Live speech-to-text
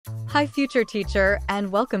Hi future teacher,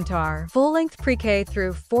 and welcome to our full-length pre-K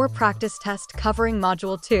through 4 practice test covering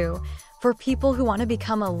Module 2 for people who want to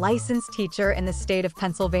become a licensed teacher in the state of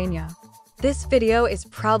Pennsylvania. This video is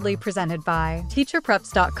proudly presented by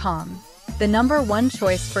teacherpreps.com, the #1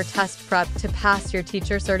 choice for test prep to pass your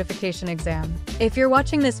teacher certification exam. If you're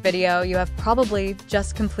watching this video, you have probably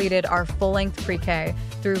just completed our full-length pre-K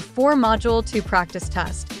through 4 Module 2 practice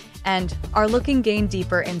test and are looking to gain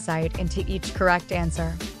deeper insight into each correct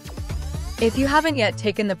answer. If you haven't yet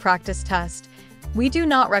taken the practice test, we do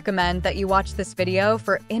not recommend that you watch this video,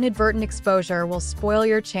 for inadvertent exposure will spoil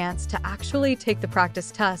your chance to actually take the practice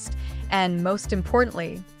test and, most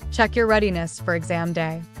importantly, check your readiness for exam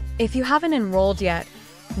day. If you haven't enrolled yet,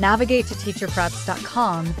 navigate to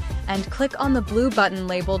teacherpreps.com and click on the blue button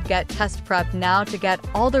labeled Get Test Prep now to get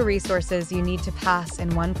all the resources you need to pass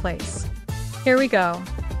in one place. Here we go.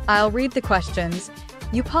 I'll read the questions.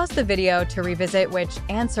 You pause the video to revisit which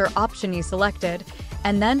answer option you selected,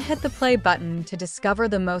 and then hit the play button to discover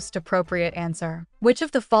the most appropriate answer. Which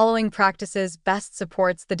of the following practices best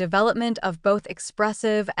supports the development of both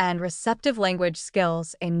expressive and receptive language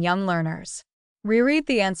skills in young learners? Reread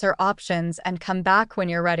the answer options and come back when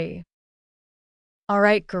you're ready.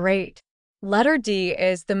 Alright, great. Letter D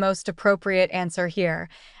is the most appropriate answer here,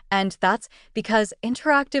 and that's because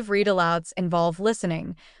interactive read-alouds involve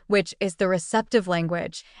listening, which is the receptive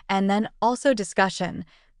language, and then also discussion,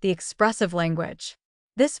 the expressive language.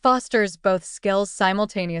 This fosters both skills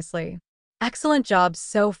simultaneously. Excellent job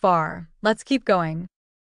so far. Let's keep going.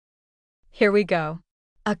 Here we go.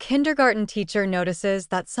 A kindergarten teacher notices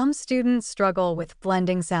that some students struggle with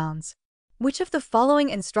blending sounds. Which of the following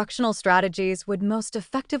instructional strategies would most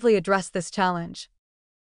effectively address this challenge?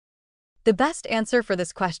 The best answer for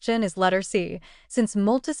this question is letter C, since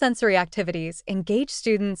multisensory activities engage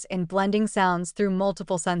students in blending sounds through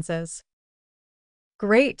multiple senses.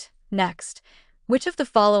 Great! Next, which of the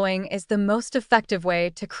following is the most effective way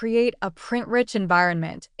to create a print-rich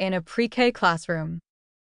environment in a pre-K classroom?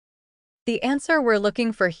 The answer we're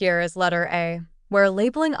looking for here is letter A, where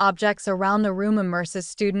labeling objects around the room immerses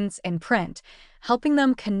students in print, helping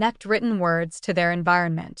them connect written words to their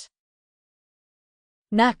environment.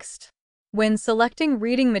 Next, when selecting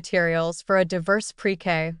reading materials for a diverse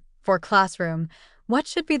pre-K for classroom, what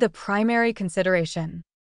should be the primary consideration?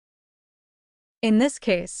 In this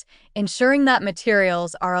case, ensuring that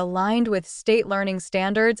materials are aligned with state learning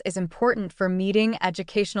standards is important for meeting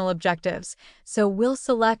educational objectives, so we'll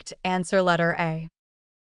select answer letter A.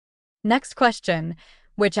 Next question,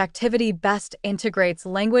 which activity best integrates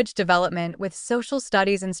language development with social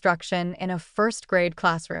studies instruction in a first-grade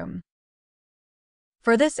classroom?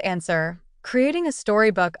 For this answer, creating a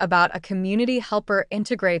storybook about a community helper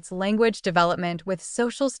integrates language development with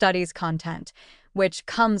social studies content, which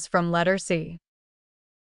comes from letter C.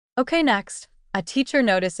 Okay, next, a teacher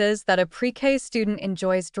notices that a pre-K student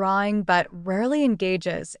enjoys drawing but rarely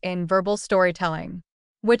engages in verbal storytelling.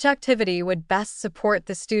 Which activity would best support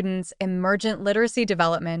the student's emergent literacy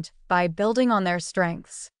development by building on their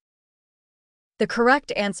strengths? The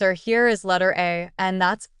correct answer here is letter A, and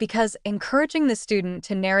that's because encouraging the student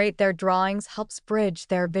to narrate their drawings helps bridge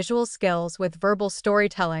their visual skills with verbal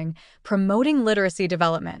storytelling, promoting literacy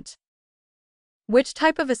development. Which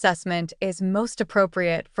type of assessment is most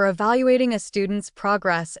appropriate for evaluating a student's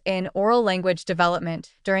progress in oral language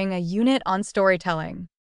development during a unit on storytelling?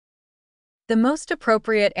 The most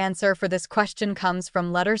appropriate answer for this question comes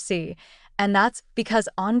from letter C, and that's because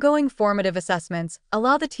ongoing formative assessments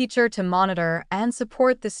allow the teacher to monitor and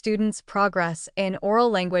support the student's progress in oral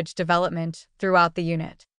language development throughout the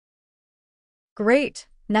unit. Great!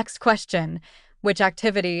 Next question. Which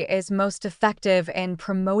activity is most effective in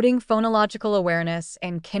promoting phonological awareness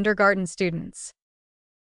in kindergarten students?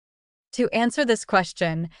 To answer this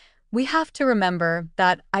question, we have to remember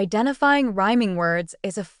that identifying rhyming words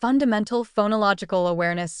is a fundamental phonological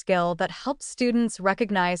awareness skill that helps students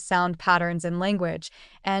recognize sound patterns in language,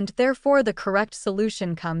 and therefore the correct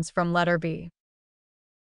solution comes from letter B.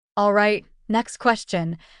 Alright, next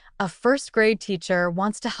question. A first-grade teacher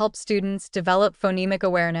wants to help students develop phonemic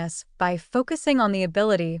awareness by focusing on the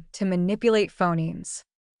ability to manipulate phonemes.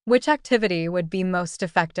 Which activity would be most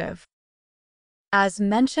effective? As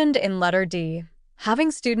mentioned in letter D,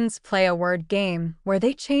 having students play a word game where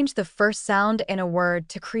they change the first sound in a word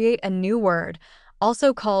to create a new word,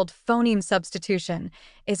 also called phoneme substitution,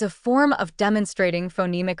 is a form of demonstrating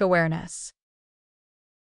phonemic awareness.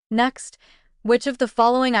 Next, which of the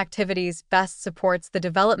following activities best supports the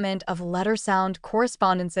development of letter-sound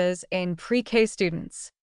correspondences in pre-K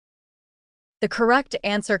students? The correct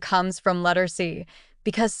answer comes from letter C,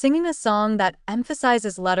 because singing a song that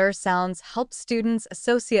emphasizes letter sounds helps students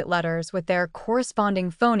associate letters with their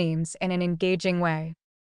corresponding phonemes in an engaging way.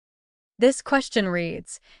 This question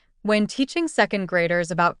reads, when teaching second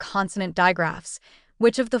graders about consonant digraphs,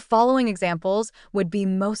 which of the following examples would be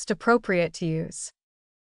most appropriate to use?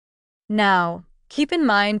 Now, keep in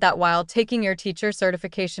mind that while taking your teacher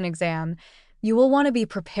certification exam, you will want to be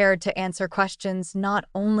prepared to answer questions not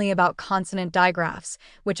only about consonant digraphs,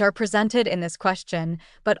 which are presented in this question,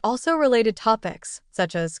 but also related topics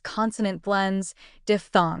such as consonant blends,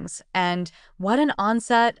 diphthongs, and what an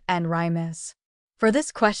onset and rhyme is. For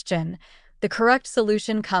this question, the correct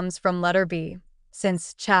solution comes from letter B,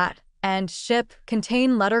 since chat and ship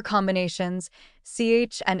contain letter combinations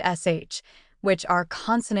ch and sh, which are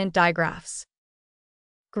consonant digraphs.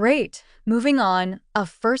 Great! Moving on, a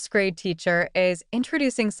first grade teacher is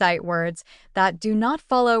introducing sight words that do not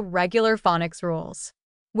follow regular phonics rules.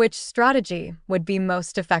 Which strategy would be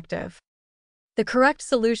most effective? The correct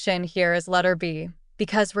solution here is letter B,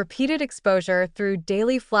 because repeated exposure through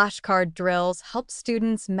daily flashcard drills helps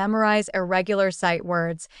students memorize irregular sight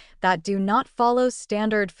words that do not follow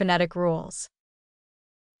standard phonetic rules.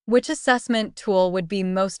 Which assessment tool would be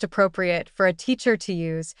most appropriate for a teacher to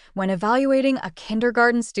use when evaluating a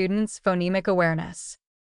kindergarten student's phonemic awareness?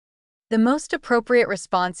 The most appropriate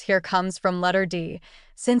response here comes from letter D,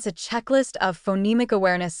 since a checklist of phonemic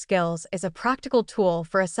awareness skills is a practical tool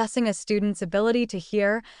for assessing a student's ability to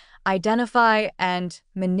hear, identify, and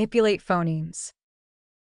manipulate phonemes.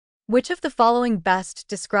 Which of the following best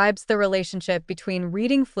describes the relationship between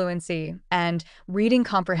reading fluency and reading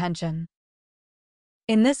comprehension?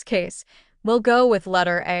 In this case, we'll go with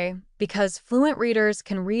letter A because fluent readers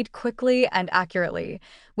can read quickly and accurately,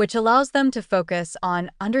 which allows them to focus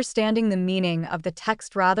on understanding the meaning of the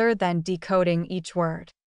text rather than decoding each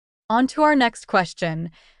word. On to our next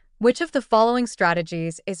question. Which of the following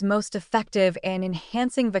strategies is most effective in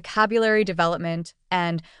enhancing vocabulary development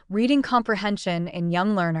and reading comprehension in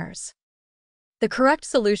young learners? The correct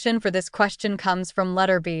solution for this question comes from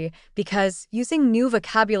letter B because using new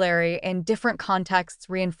vocabulary in different contexts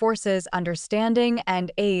reinforces understanding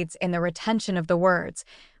and aids in the retention of the words,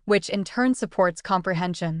 which in turn supports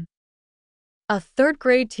comprehension. A third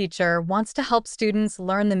grade teacher wants to help students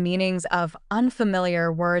learn the meanings of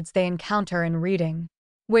unfamiliar words they encounter in reading.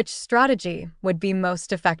 Which strategy would be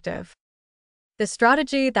most effective? The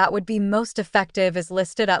strategy that would be most effective is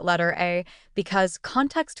listed at letter A because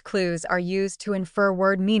context clues are used to infer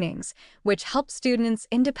word meanings, which help students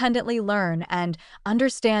independently learn and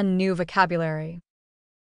understand new vocabulary.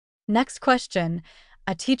 Next question.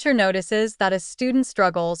 A teacher notices that a student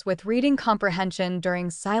struggles with reading comprehension during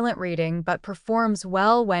silent reading but performs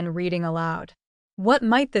well when reading aloud. What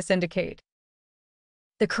might this indicate?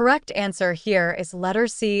 The correct answer here is letter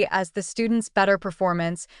C, as the student's better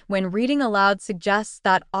performance when reading aloud suggests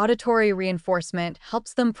that auditory reinforcement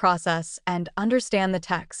helps them process and understand the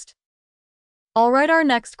text. Alright, our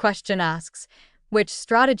next question asks, which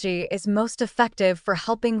strategy is most effective for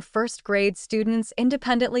helping first grade students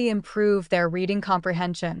independently improve their reading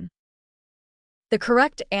comprehension? The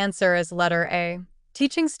correct answer is letter A.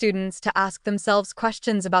 Teaching students to ask themselves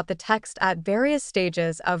questions about the text at various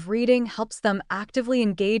stages of reading helps them actively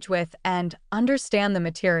engage with and understand the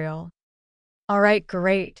material. Alright,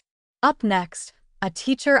 great. Up next, a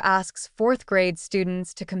teacher asks fourth grade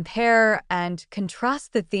students to compare and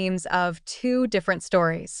contrast the themes of two different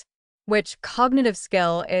stories. Which cognitive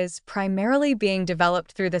skill is primarily being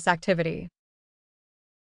developed through this activity?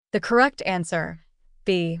 The correct answer,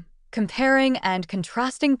 B. Comparing and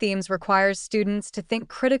contrasting themes requires students to think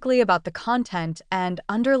critically about the content and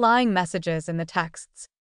underlying messages in the texts.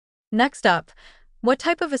 Next up, what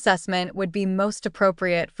type of assessment would be most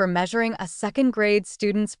appropriate for measuring a second grade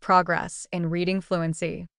student's progress in reading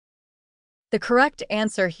fluency? The correct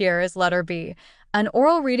answer here is letter B, an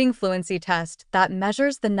oral reading fluency test that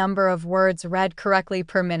measures the number of words read correctly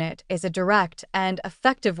per minute is a direct and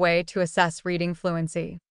effective way to assess reading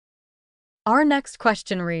fluency. Our next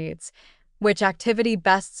question reads, which activity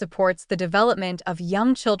best supports the development of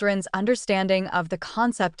young children's understanding of the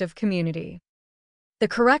concept of community? The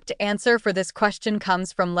correct answer for this question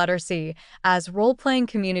comes from letter C, as role-playing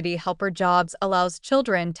community helper jobs allows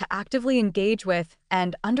children to actively engage with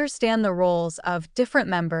and understand the roles of different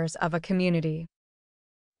members of a community.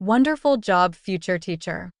 Wonderful job, future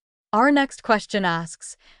teacher. Our next question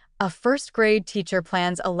asks, a first grade teacher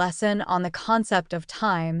plans a lesson on the concept of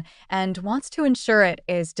time and wants to ensure it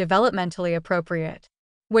is developmentally appropriate.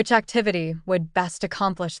 Which activity would best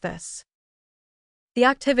accomplish this? The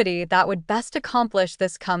activity that would best accomplish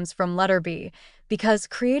this comes from letter B, because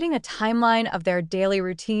creating a timeline of their daily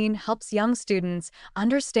routine helps young students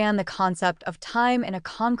understand the concept of time in a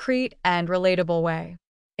concrete and relatable way.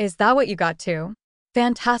 Is that what you got to?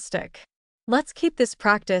 Fantastic. Let's keep this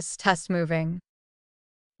practice test moving.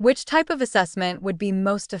 Which type of assessment would be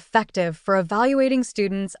most effective for evaluating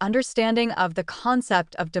students' understanding of the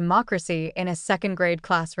concept of democracy in a second-grade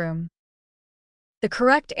classroom? The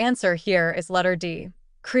correct answer here is letter D.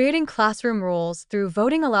 Creating classroom rules through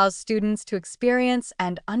voting allows students to experience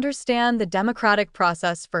and understand the democratic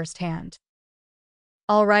process firsthand.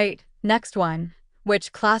 All right, next one.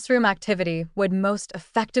 Which classroom activity would most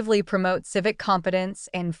effectively promote civic competence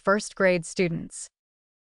in first-grade students?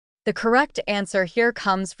 The correct answer here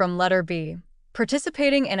comes from letter B.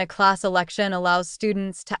 Participating in a class election allows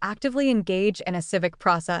students to actively engage in a civic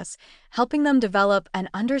process, helping them develop an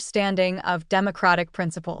understanding of democratic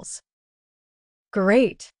principles.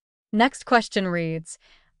 Great! Next question reads,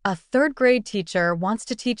 a third-grade teacher wants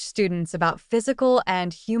to teach students about physical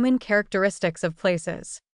and human characteristics of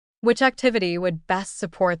places. Which activity would best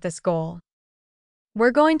support this goal?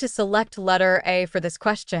 We're going to select letter A for this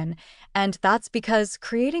question, and that's because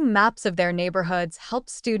creating maps of their neighborhoods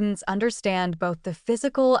helps students understand both the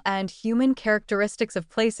physical and human characteristics of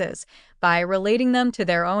places by relating them to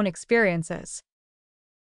their own experiences.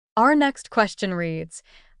 Our next question reads,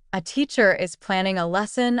 a teacher is planning a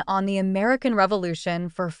lesson on the American Revolution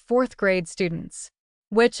for fourth-grade students.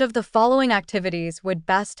 Which of the following activities would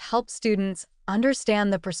best help students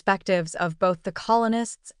understand the perspectives of both the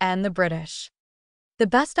colonists and the British? The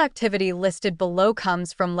best activity listed below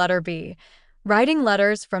comes from letter B. Writing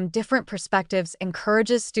letters from different perspectives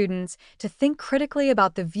encourages students to think critically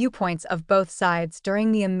about the viewpoints of both sides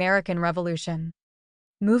during the American Revolution.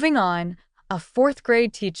 Moving on, a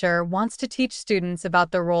fourth-grade teacher wants to teach students about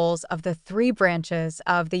the roles of the three branches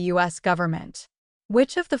of the U.S. government.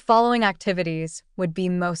 Which of the following activities would be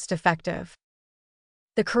most effective?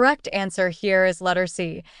 The correct answer here is letter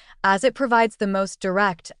C, as it provides the most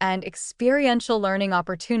direct and experiential learning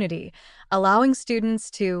opportunity, allowing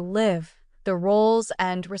students to live the roles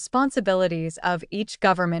and responsibilities of each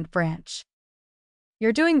government branch.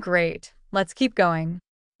 You're doing great. Let's keep going.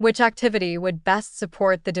 Which activity would best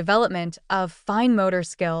support the development of fine motor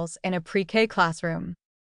skills in a pre-K classroom?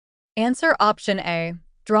 Answer option A.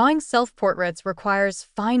 Drawing self-portraits requires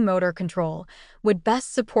fine motor control, would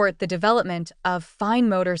best support the development of fine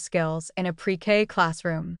motor skills in a pre-K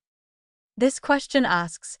classroom. This question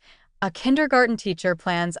asks, a kindergarten teacher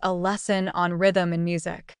plans a lesson on rhythm and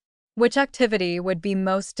music. Which activity would be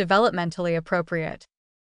most developmentally appropriate?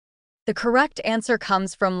 The correct answer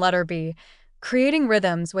comes from letter B. Creating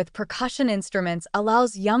rhythms with percussion instruments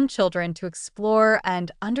allows young children to explore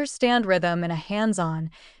and understand rhythm in a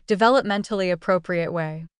hands-on, developmentally appropriate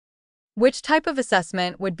way. Which type of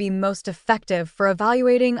assessment would be most effective for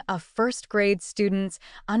evaluating a first-grade student's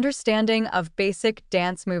understanding of basic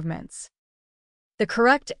dance movements? The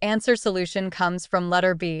correct answer solution comes from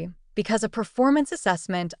letter B, because a performance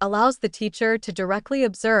assessment allows the teacher to directly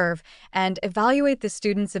observe and evaluate the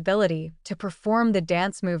student's ability to perform the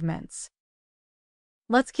dance movements.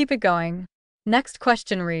 Let's keep it going. Next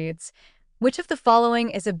question reads, which of the following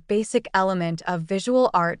is a basic element of visual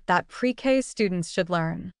art that pre-K students should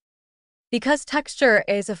learn? Because texture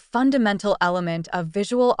is a fundamental element of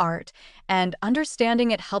visual art, and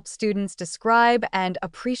understanding it helps students describe and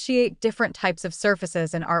appreciate different types of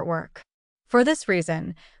surfaces in artwork. For this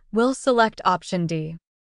reason, we'll select option D.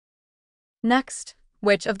 Next,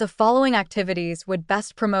 which of the following activities would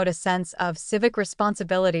best promote a sense of civic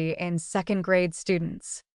responsibility in second-grade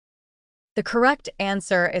students? The correct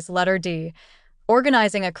answer is letter D.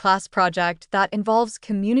 Organizing a class project that involves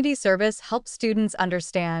community service helps students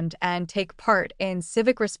understand and take part in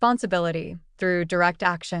civic responsibility through direct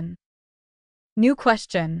action. New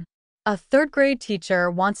question. A third-grade teacher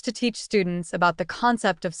wants to teach students about the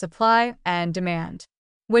concept of supply and demand.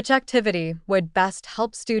 Which activity would best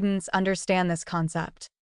help students understand this concept?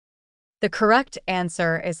 The correct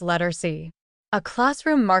answer is letter C. A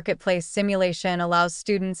classroom marketplace simulation allows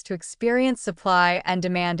students to experience supply and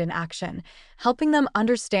demand in action, helping them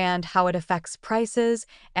understand how it affects prices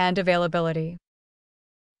and availability.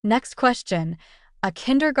 Next question. A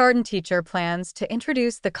kindergarten teacher plans to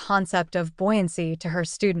introduce the concept of buoyancy to her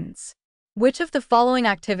students. Which of the following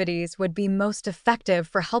activities would be most effective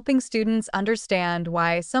for helping students understand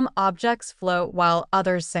why some objects float while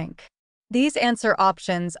others sink? These answer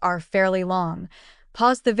options are fairly long.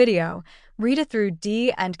 Pause the video, read it through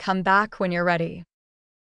D, and come back when you're ready.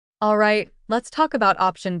 All right, let's talk about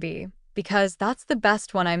option B, because that's the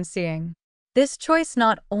best one I'm seeing. This choice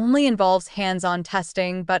not only involves hands-on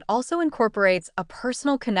testing, but also incorporates a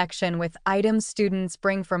personal connection with items students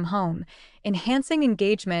bring from home, enhancing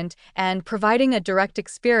engagement and providing a direct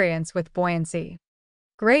experience with buoyancy.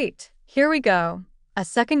 Great! Here we go. A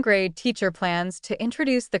second-grade teacher plans to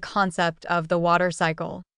introduce the concept of the water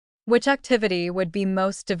cycle. Which activity would be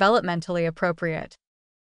most developmentally appropriate?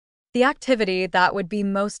 The activity that would be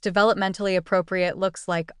most developmentally appropriate looks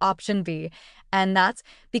like option B, and that's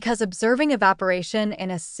because observing evaporation in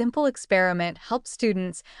a simple experiment helps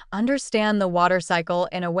students understand the water cycle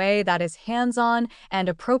in a way that is hands-on and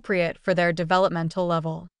appropriate for their developmental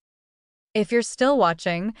level. If you're still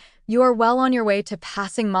watching, you are well on your way to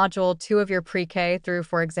passing Module 2 of your Pre-K through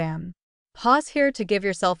 4 exam. Pause here to give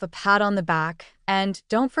yourself a pat on the back, and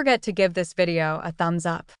don't forget to give this video a thumbs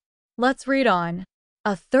up. Let's read on.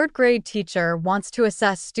 A third-grade teacher wants to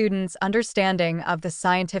assess students' understanding of the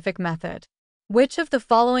scientific method. Which of the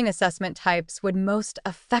following assessment types would most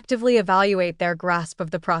effectively evaluate their grasp of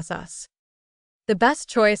the process? The best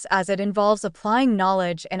choice, as it involves applying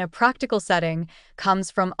knowledge in a practical setting, comes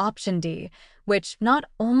from option D, which not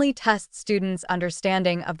only tests students'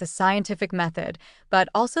 understanding of the scientific method, but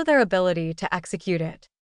also their ability to execute it.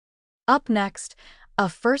 Up next, a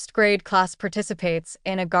first-grade class participates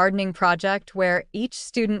in a gardening project where each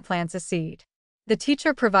student plants a seed. The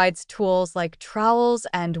teacher provides tools like trowels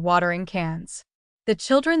and watering cans. The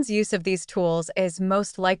children's use of these tools is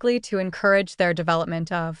most likely to encourage their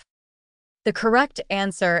development of. The correct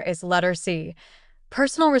answer is letter C.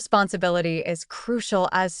 Personal responsibility is crucial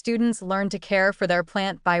as students learn to care for their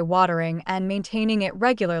plant by watering and maintaining it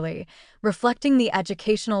regularly, reflecting the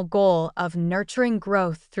educational goal of nurturing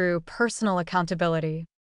growth through personal accountability.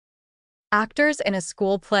 Actors in a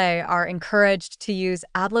school play are encouraged to use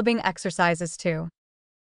ad-libbing exercises too.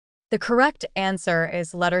 The correct answer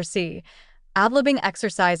is letter C. Ad-libbing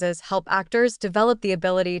exercises help actors develop the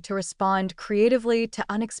ability to respond creatively to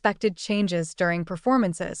unexpected changes during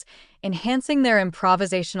performances, enhancing their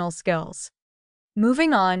improvisational skills.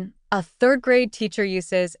 Moving on, a third-grade teacher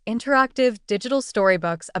uses interactive digital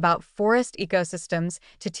storybooks about forest ecosystems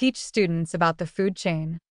to teach students about the food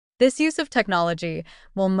chain. This use of technology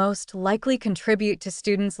will most likely contribute to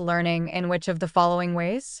students' learning in which of the following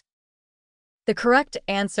ways? The correct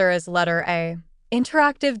answer is letter A.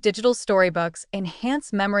 Interactive digital storybooks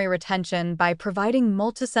enhance memory retention by providing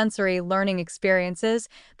multisensory learning experiences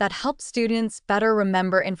that help students better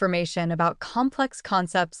remember information about complex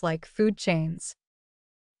concepts like food chains.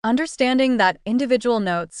 Understanding that individual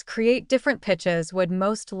notes create different pitches would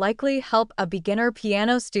most likely help a beginner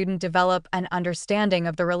piano student develop an understanding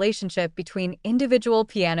of the relationship between individual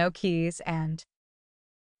piano keys and.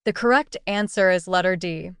 The correct answer is letter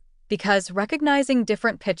D, because recognizing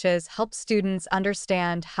different pitches helps students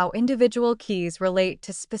understand how individual keys relate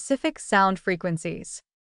to specific sound frequencies.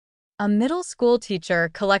 A middle school teacher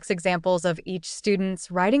collects examples of each student's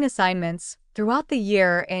writing assignments throughout the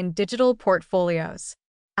year in digital portfolios.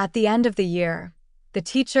 At the end of the year, the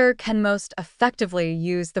teacher can most effectively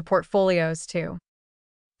use the portfolios too.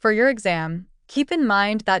 For your exam, keep in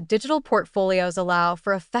mind that digital portfolios allow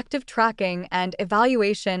for effective tracking and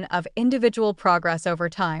evaluation of individual progress over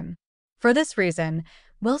time. For this reason,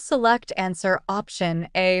 we'll select answer option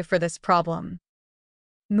A for this problem.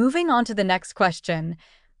 Moving on to the next question,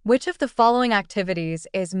 which of the following activities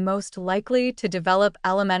is most likely to develop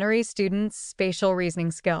elementary students' spatial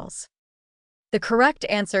reasoning skills? The correct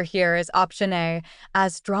answer here is option A,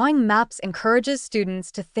 as drawing maps encourages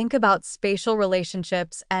students to think about spatial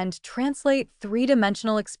relationships and translate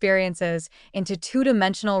three-dimensional experiences into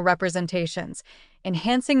two-dimensional representations,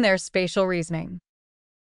 enhancing their spatial reasoning.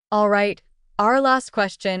 All right, our last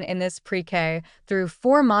question in this Pre-K through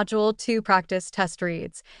 4 Module 2 practice test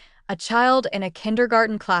reads, a child in a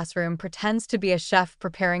kindergarten classroom pretends to be a chef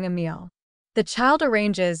preparing a meal. The child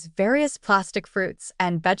arranges various plastic fruits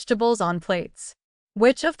and vegetables on plates.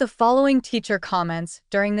 Which of the following teacher comments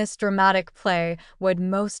during this dramatic play would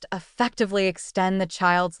most effectively extend the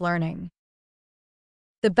child's learning?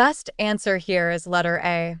 The best answer here is letter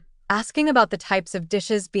A. Asking about the types of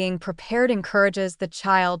dishes being prepared encourages the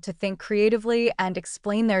child to think creatively and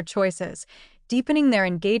explain their choices, deepening their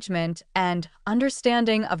engagement and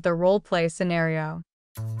understanding of the role-play scenario.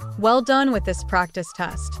 Well done with this practice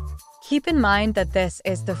test. Keep in mind that this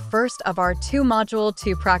is the first of our 2 Module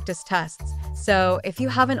 2 practice tests, so if you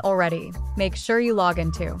haven't already, make sure you log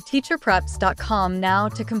into teacherpreps.com now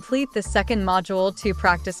to complete the second Module 2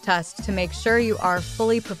 practice test to make sure you are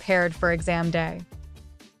fully prepared for exam day.